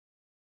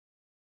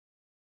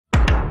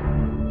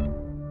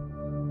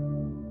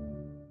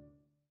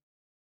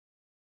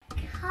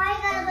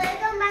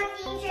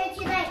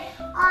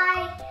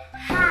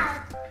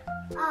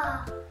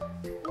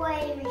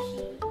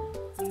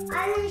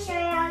I'm going to show you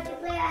how to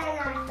play and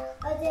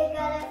I'll take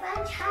out a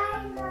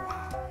franchise.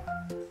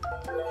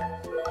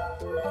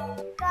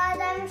 Guys,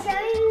 I'm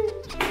showing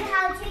you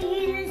how to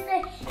use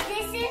this.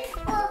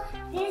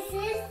 This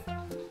is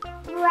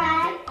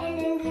red, and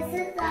then this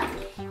is up,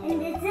 and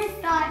this is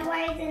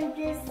sideways, and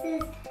this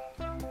is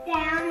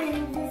down,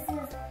 and this is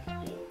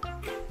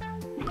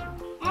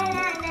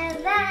and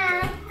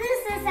then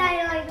this is how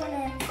you're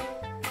gonna.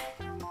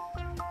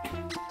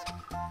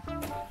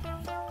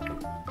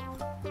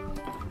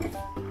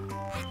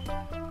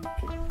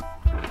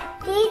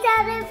 These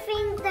are the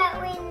things that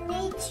we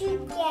need to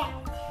get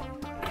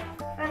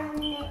from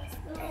this.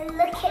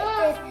 Look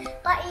at this,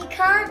 but you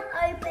can't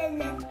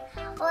open it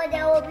or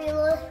there will be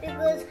lost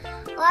because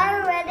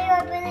I already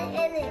opened it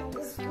and it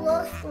was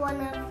lost one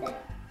of them.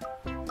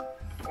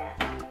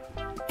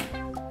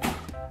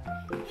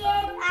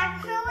 There's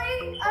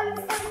actually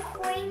some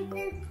coins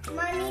and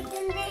money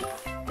in there,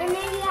 and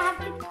then you have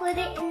to put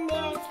it in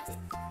there.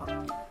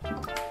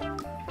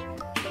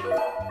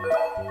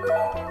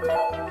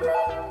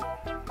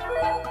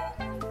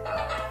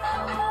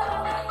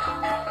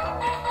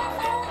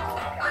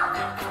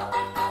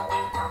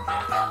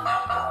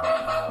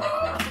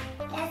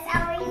 That's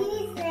how we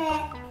use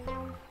it.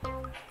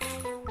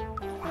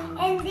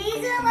 And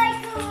these are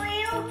like a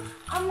real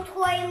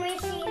toy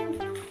machine.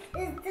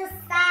 Is the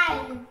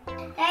sign.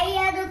 They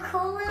are the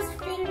coolest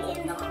thing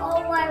in the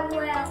whole wide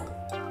world.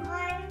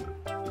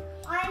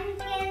 I'm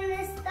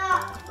gonna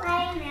start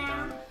playing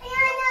now.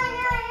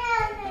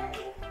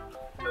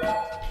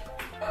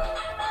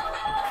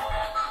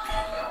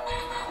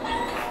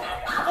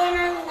 And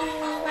I'm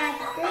gonna like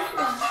this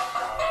one.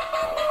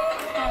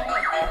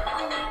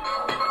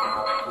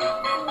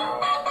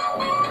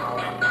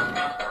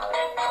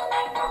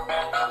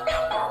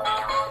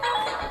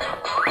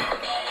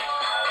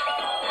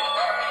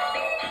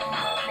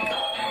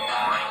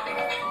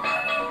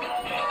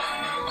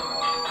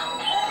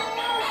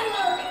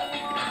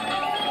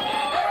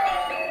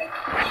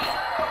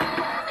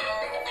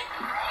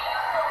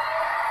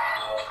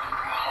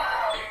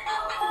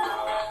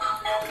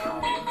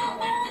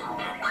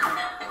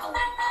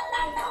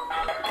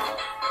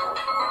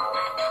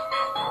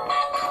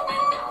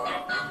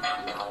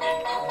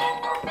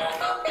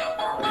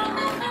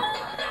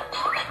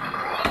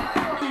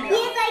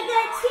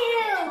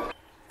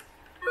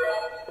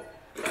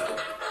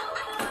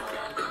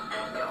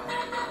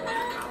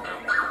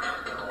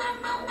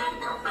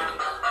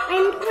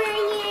 I'm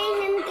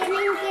playing, I'm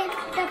gonna get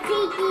the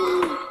piggy.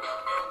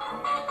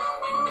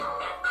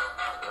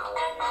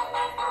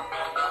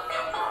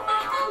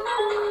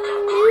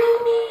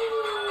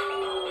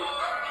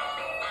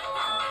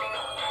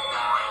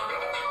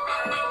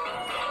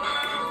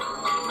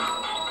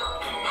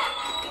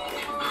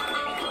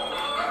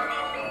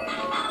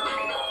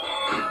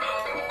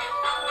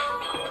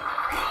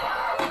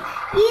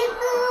 You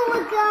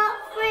got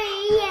free,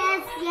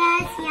 yes,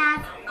 yes,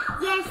 yes.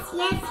 Yes,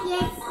 yes,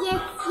 yes,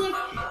 yes, yes.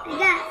 We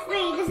got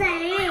free to say.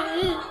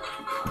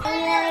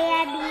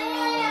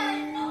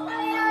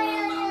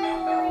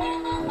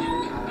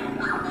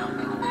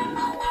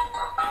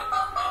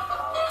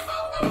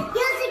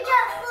 Here's the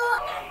cat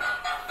food.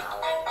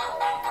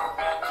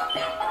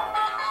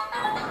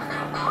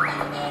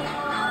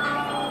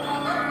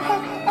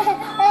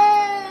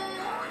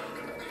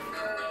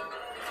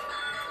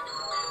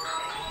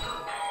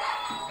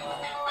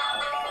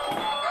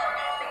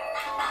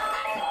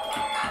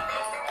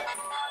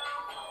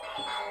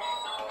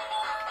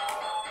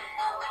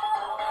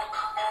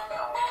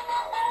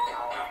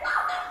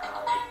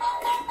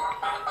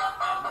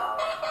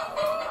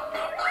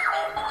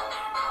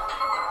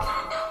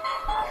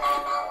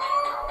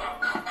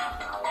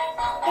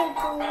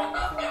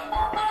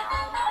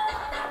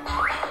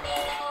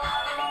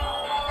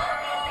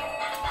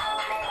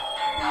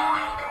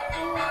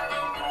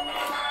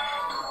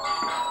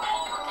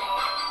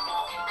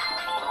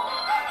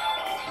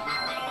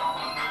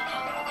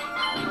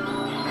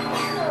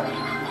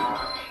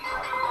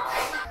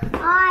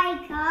 I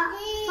got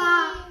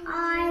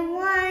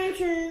 1,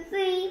 2,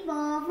 3,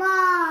 4, 5.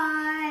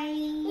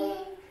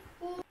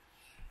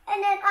 And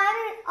then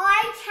I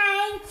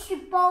changed to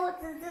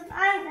bolts as if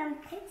I'm going to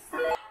pick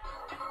some.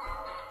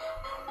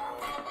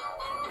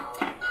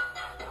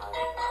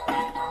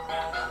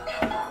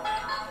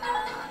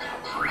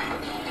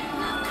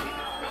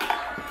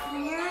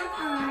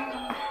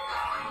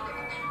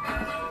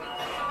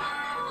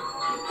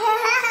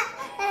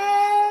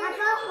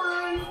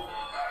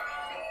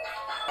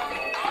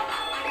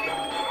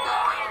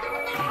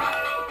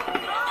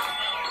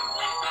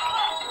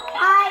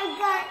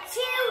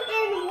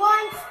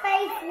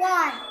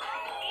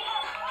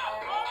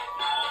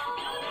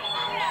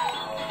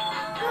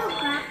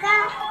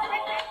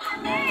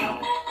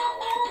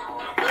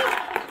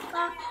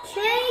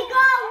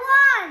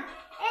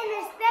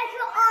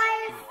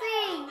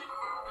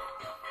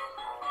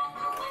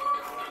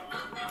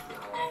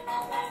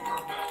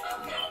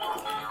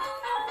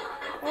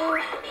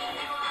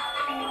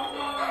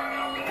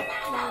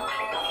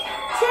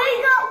 So you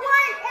got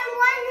one and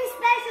one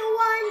special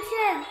one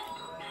too.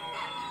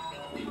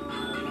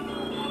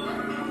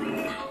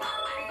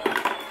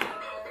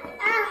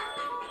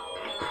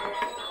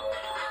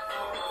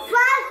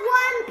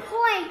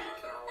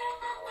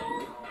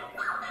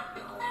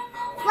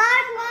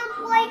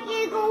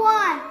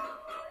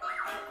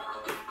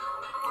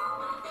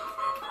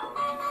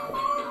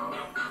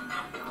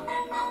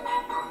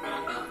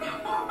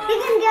 You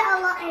can get a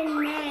lot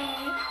in there.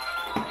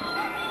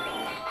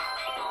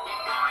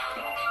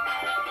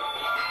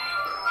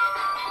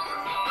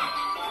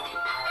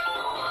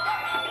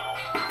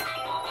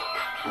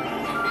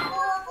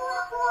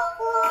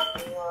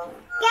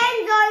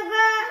 Game's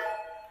over.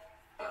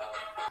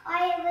 I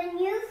have a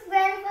new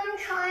friend from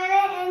China,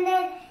 and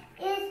then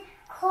it's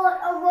called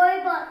a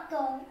robot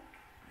dog.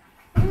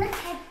 Look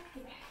at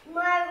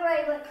my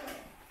robot dog.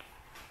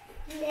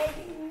 Let's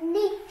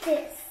meet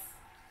this.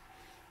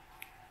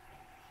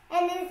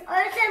 And he's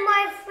also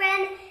my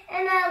friend,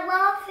 and I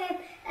love him,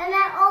 and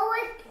I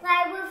always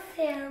play with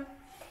him.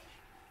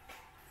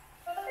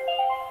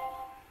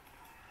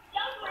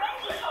 杨主人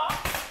你好，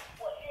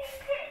我是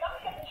智能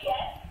神犬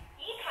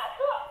迪卡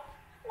特，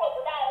我不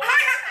但很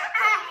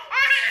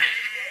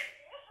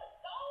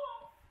高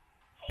哦，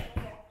还有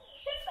点一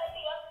身本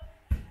领。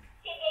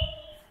先给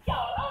你表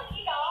露一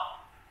手，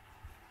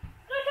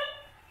歌声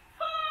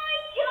嗨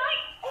起来！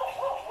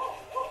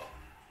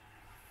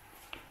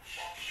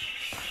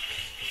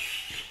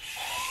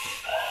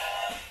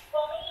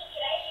我们一起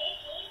来学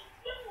习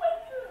英文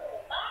字母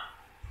吧。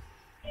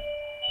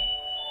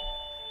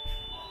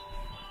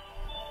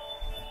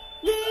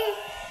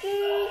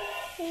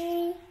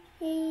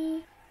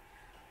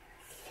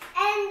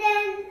And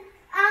then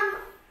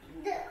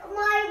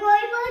my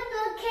robot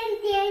dog can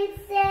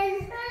dance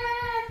and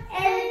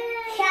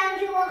count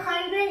to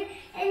 100,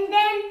 and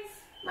then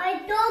my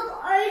dog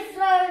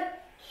also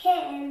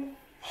can.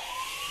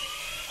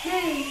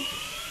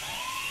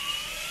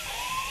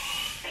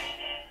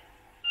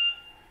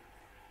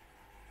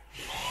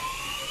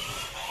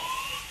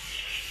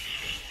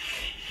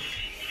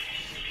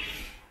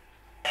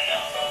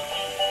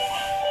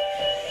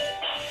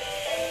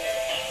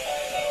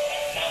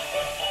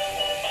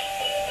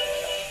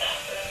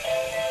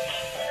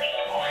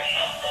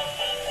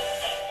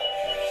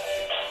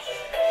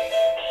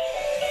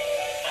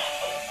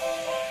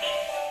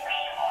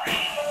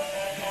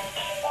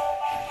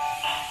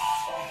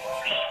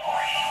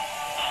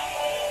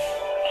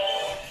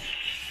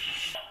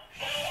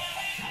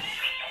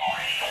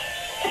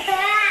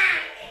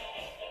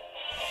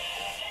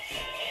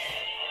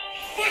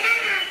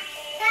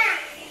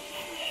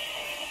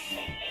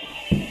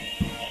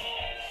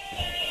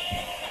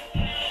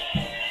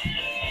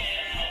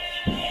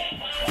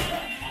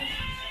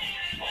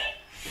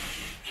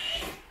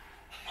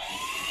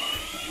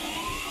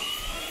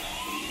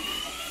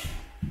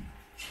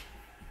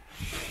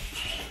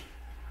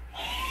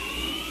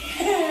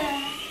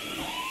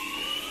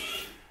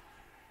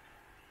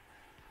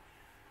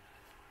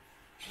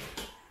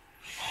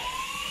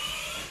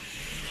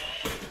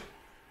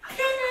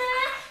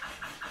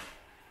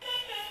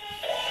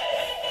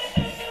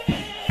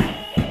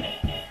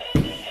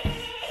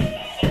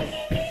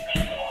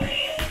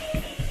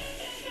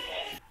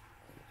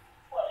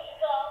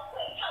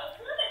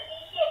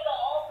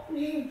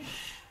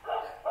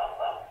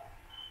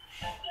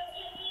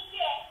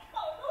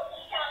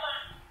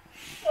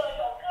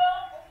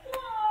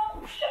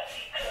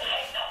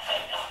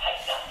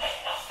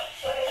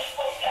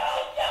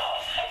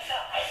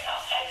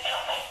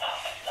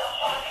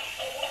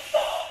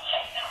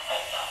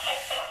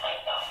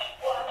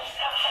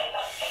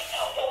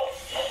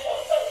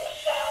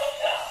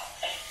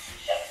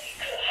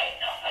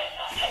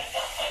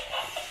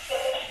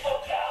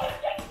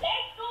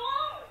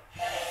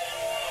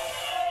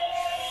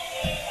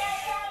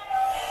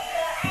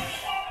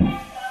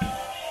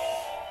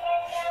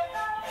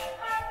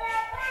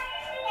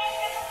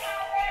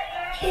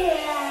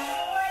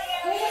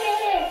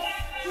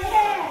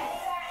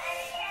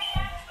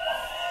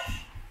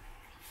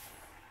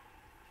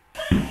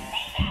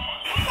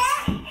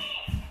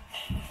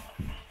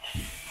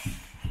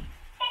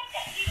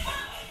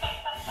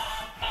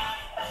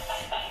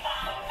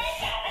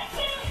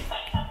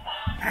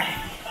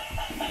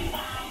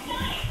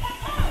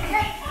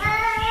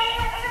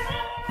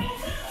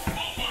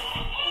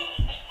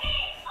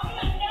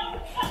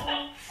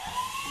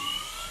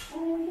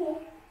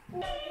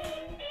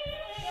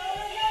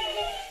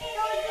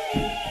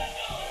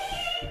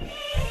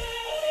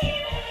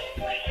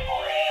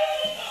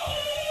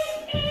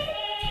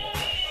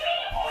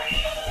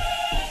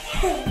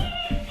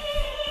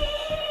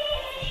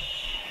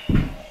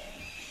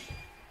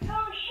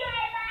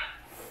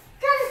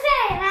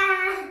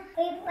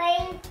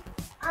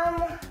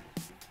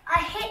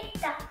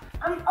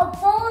 A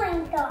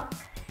bowling dog.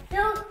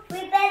 So we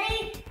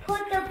better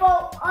put the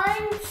ball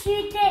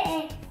onto the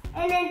end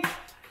and then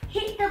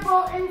hit the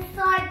ball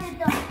inside the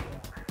dog.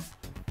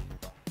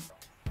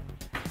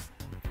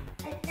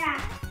 Like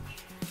that.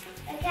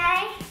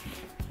 Okay?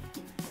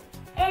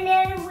 And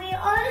then we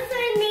also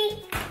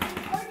need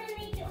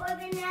to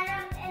open that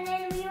up, and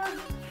then we will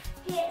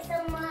get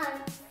some mud.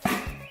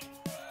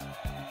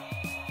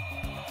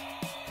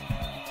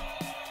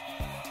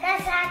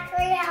 That's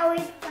actually how we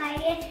play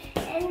it.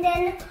 And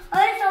then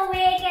also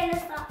we're gonna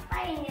start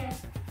playing it.